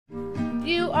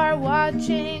You are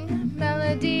watching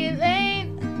Melody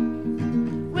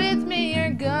Lane. With me,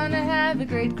 you're gonna have a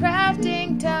great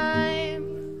crafting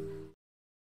time.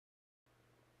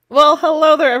 Well,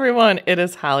 hello there, everyone. It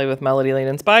is Holly with Melody Lane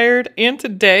Inspired, and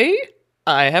today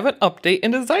I have an update in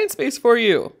Design Space for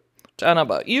you. I don't know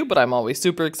about you, but I'm always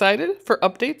super excited for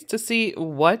updates to see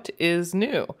what is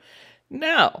new.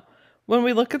 Now, when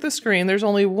we look at the screen, there's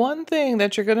only one thing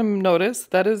that you're going to notice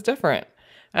that is different.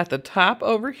 At the top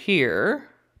over here,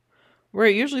 where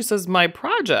it usually says My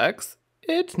Projects,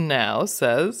 it now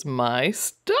says My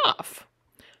Stuff.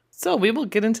 So we will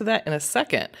get into that in a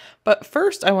second. But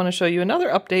first, I want to show you another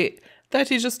update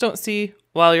that you just don't see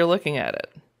while you're looking at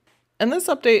it. And this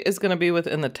update is going to be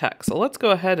within the text. So let's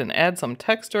go ahead and add some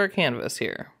text to our canvas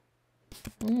here.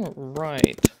 All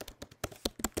right.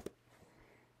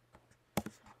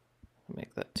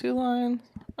 Make that 2 lines.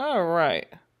 All right.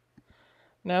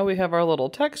 Now we have our little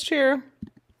text here.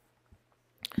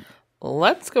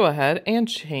 Let's go ahead and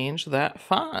change that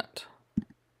font.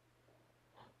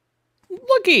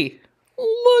 Looky!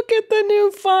 Look at the new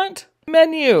font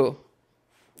menu.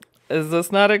 Is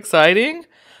this not exciting?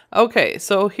 Okay,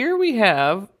 so here we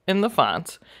have in the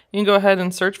fonts, you can go ahead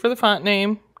and search for the font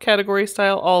name, category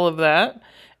style, all of that.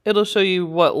 It'll show you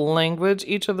what language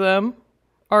each of them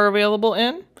are available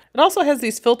in. It also has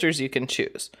these filters you can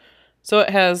choose. So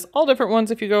it has all different ones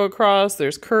if you go across.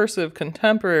 There's cursive,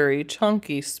 contemporary,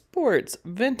 chunky, sports,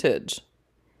 vintage,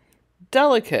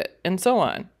 delicate, and so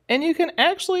on. And you can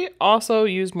actually also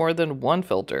use more than one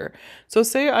filter. So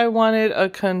say I wanted a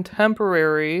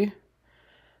contemporary,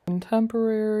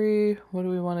 what do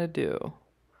we want to do?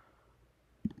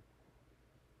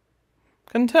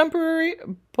 Contemporary,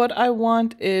 but I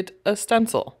want it a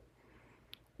stencil.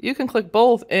 You can click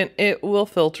both and it will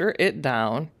filter it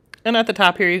down. And at the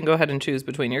top here, you can go ahead and choose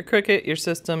between your Cricut, your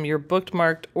system, your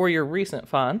bookmarked, or your recent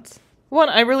fonts. One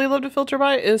I really love to filter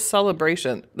by is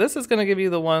Celebration. This is going to give you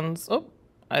the ones, oh,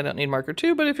 I don't need marker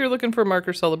 2, but if you're looking for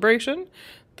marker Celebration,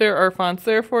 there are fonts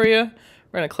there for you.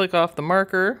 We're going to click off the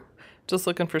marker, just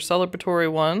looking for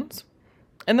celebratory ones.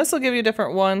 And this will give you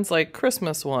different ones like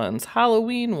Christmas ones,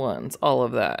 Halloween ones, all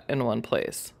of that in one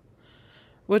place,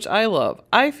 which I love.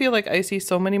 I feel like I see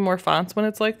so many more fonts when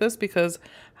it's like this because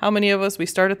how many of us, we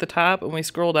start at the top and we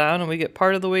scroll down and we get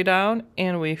part of the way down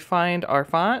and we find our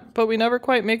font, but we never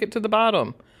quite make it to the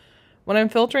bottom. When I'm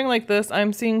filtering like this,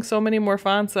 I'm seeing so many more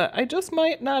fonts that I just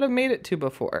might not have made it to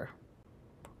before,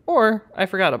 or I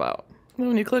forgot about. And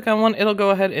when you click on one, it'll go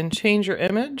ahead and change your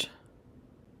image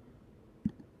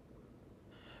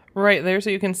right there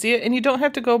so you can see it, and you don't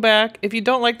have to go back. If you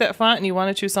don't like that font and you want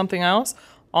to choose something else,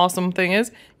 awesome thing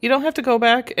is you don't have to go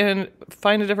back and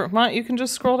find a different font. You can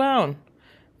just scroll down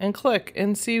and click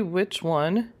and see which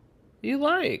one you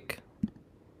like.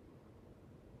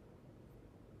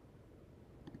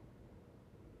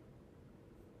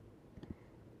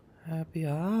 Happy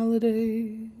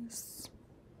holidays.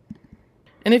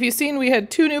 And if you've seen, we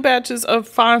had 2 new batches of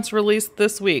fonts released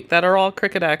this week that are all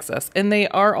Cricut Access, and they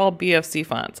are all BFC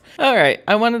fonts. All right,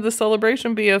 I wanted the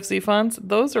Celebration BFC fonts.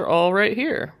 Those are all right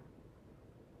here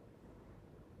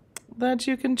that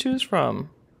you can choose from.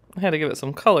 I had to give it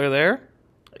some color there.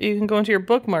 You can go into your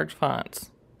bookmarked fonts,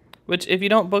 which if you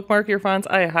don't bookmark your fonts,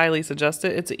 I highly suggest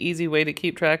it. It's an easy way to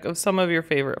keep track of some of your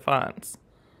favorite fonts.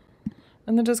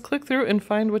 And then just click through and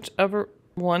find whichever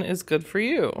one is good for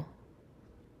you.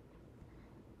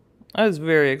 I was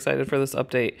very excited for this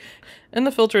update. And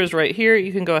the filter is right here.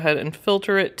 You can go ahead and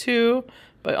filter it too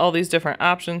by all these different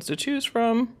options to choose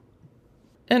from.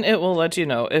 And it will let you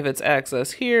know if it's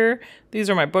access here. These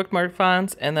are my bookmark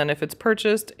fonts, and then if it's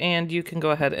purchased, and you can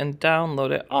go ahead and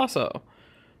download it also.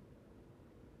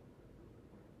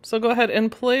 So go ahead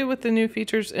and play with the new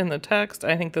features in the text.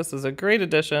 I think this is a great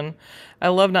addition. I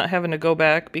love not having to go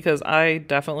back because I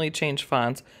definitely change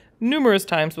fonts numerous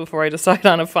times before I decide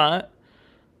on a font.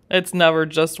 It's never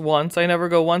just once. I never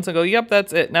go once and go, yep,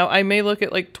 that's it. Now, I may look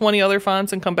at like 20 other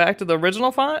fonts and come back to the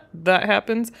original font. That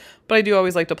happens. But I do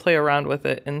always like to play around with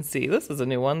it and see. This is a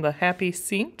new one, the Happy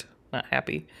Synced. Not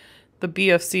Happy. The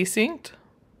BFC Synced.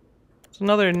 It's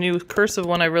another new cursive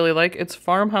one I really like. It's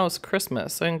Farmhouse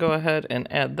Christmas. So I can go ahead and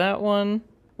add that one.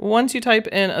 Once you type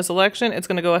in a selection, it's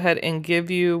going to go ahead and give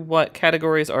you what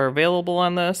categories are available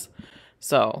on this.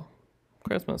 So,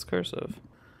 Christmas cursive.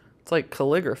 It's like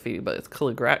calligraphy, but it's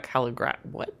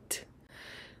what?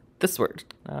 This word.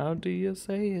 How do you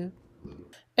say it?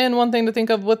 And one thing to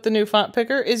think of with the new font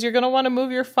picker is you're going to want to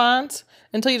move your fonts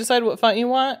until you decide what font you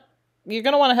want. You're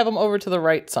going to want to have them over to the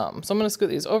right some. So I'm going to scoot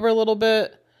these over a little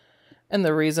bit. And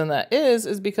the reason that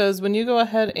is because when you go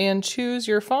ahead and choose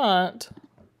your font,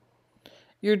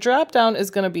 your drop down is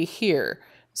going to be here.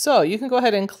 So you can go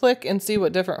ahead and click and see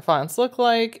what different fonts look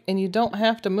like, and you don't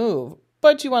have to move,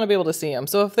 but you want to be able to see them.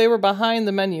 So if they were behind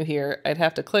the menu here, I'd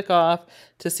have to click off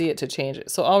to see it to change it.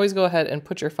 So always go ahead and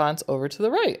put your fonts over to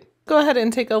the right. Go ahead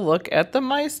and take a look at the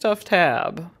My Stuff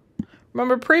tab.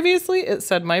 Remember previously it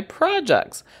said My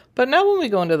Projects, but now when we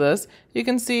go into this, you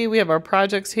can see we have our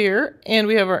projects here and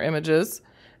we have our images.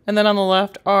 And then on the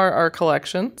left are our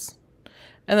collections.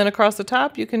 And then across the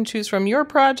top, you can choose from your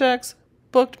projects,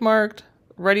 bookmarked,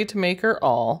 ready to make, or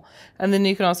all. And then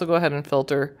you can also go ahead and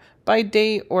filter by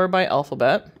date or by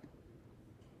alphabet.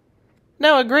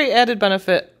 Now, a great added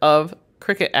benefit of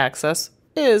Cricut Access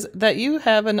is that you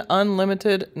have an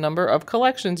unlimited number of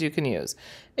collections you can use.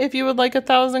 If you would like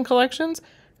 1,000 collections,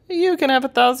 you can have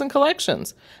 1,000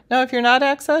 collections. Now, if you're not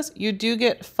Access, you do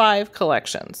get 5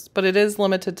 collections, but it is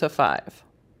limited to 5.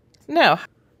 Now,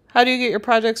 how do you get your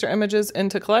projects or images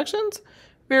into collections?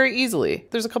 Very easily.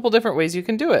 There's a couple different ways you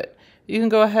can do it. You can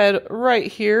go ahead right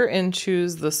here and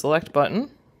choose the select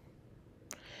button.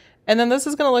 And then this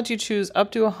is going to let you choose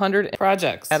up to 100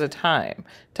 projects at a time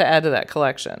to add to that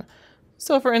collection.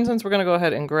 So for instance, we're going to go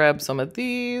ahead and grab some of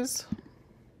these.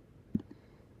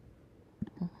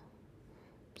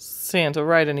 Santa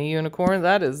riding a unicorn.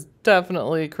 That is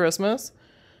definitely Christmas.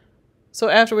 So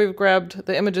after we've grabbed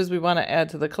the images we want to add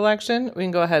to the collection, we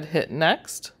can go ahead and hit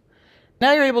next.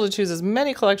 Now you're able to choose as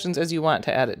many collections as you want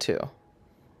to add it to.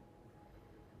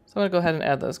 So I'm going to go ahead and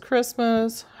add those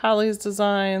Christmas, Holly's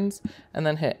designs, and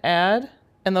then hit add.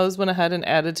 And those went ahead and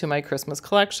added to my Christmas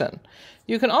collection.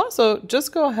 You can also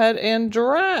just go ahead and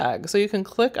drag. So you can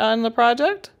click on the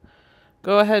project,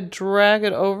 go ahead, drag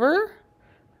it over,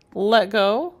 let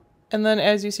go. And then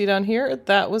as you see down here,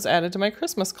 that was added to my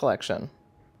Christmas collection.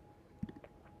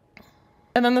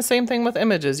 And then the same thing with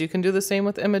images. You can do the same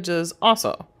with images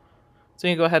also. So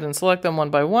you can go ahead and select them one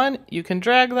by one. You can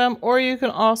drag them, or you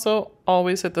can also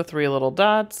always hit the 3 little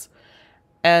dots,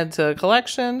 add to a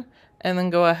collection, and then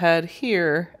go ahead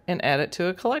here and add it to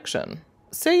a collection.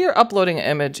 Say you're uploading an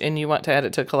image and you want to add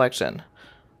it to a collection.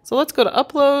 So let's go to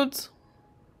uploads.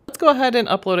 Let's go ahead and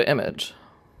upload an image.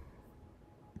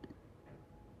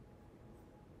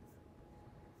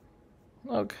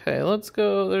 Okay, let's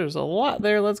go. There's a lot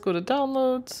there. Let's go to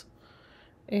downloads.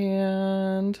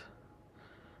 And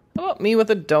how about me with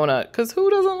a donut? Because who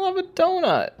doesn't love a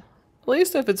donut? At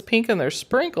least if it's pink and there's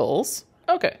sprinkles.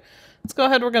 Okay, let's go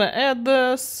ahead. We're going to add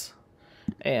this.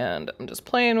 And I'm just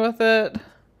playing with it.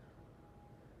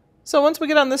 So once we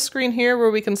get on this screen here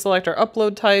where we can select our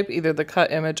upload type, either the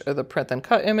cut image or the print and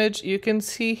cut image, you can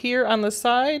see here on the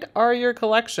side are your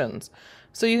collections.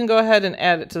 So you can go ahead and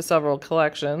add it to several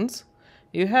collections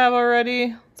you have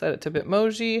already. Let's add it to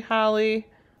Bitmoji, Holly.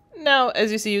 Now,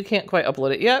 as you see, you can't quite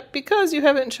upload it yet because you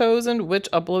haven't chosen which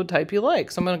upload type you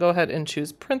like. So I'm going to go ahead and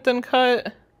choose print and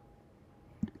cut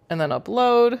and then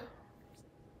upload.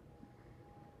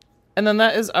 And then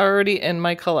that is already in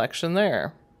my collection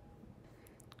there.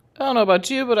 I don't know about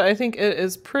you, but I think it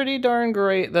is pretty darn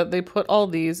great that they put all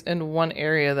these in one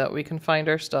area that we can find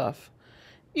our stuff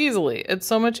easily. It's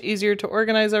so much easier to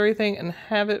organize everything and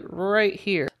have it right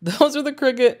here. Those are the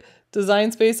Cricut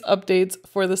Design Space updates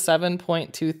for the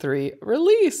 7.23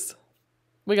 release.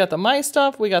 We got the My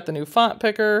Stuff, we got the new font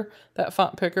picker. That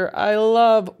font picker I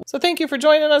love. So thank you for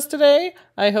joining us today.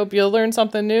 I hope you'll learn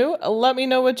something new. Let me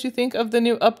know what you think of the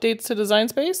new updates to Design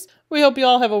Space. We hope you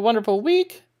all have a wonderful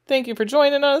week. Thank you for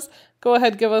joining us. Go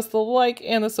ahead, give us the like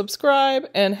and the subscribe,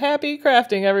 and happy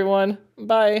crafting, everyone.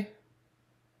 Bye.